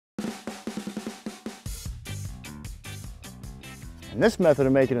And this method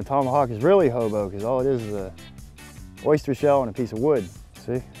of making a tomahawk is really hobo, because all it is a oyster shell and a piece of wood.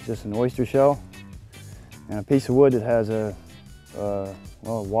 See, it's just an oyster shell and a piece of wood that has a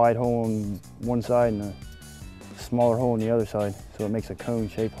wide hole on one side and a smaller hole on the other side, so it makes a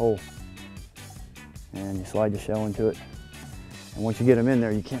cone-shaped hole. And you slide the shell into it. And once you get them in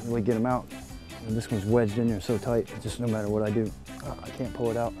there, you can't really get them out. And this one's wedged in there so tight, just no matter what I do, I can't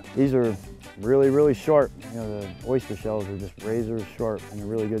pull it out. These are really, really sharp. You know, the oyster shells are just razor sharp, and they're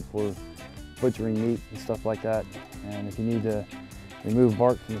really good for butchering meat and stuff like that. And if you need to remove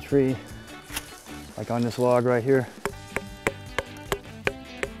bark from the tree, like on this log right here,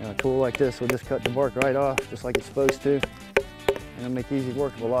 a tool like this will just cut the bark right off, just like it's supposed to, and it'll make easy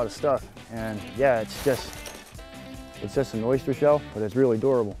work of a lot of stuff. And yeah, it's just an oyster shell, but it's really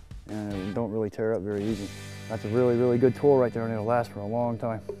durable, and it don't really tear up very easy. That's a really, really good tool right there, and it'll last for a long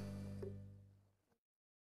time.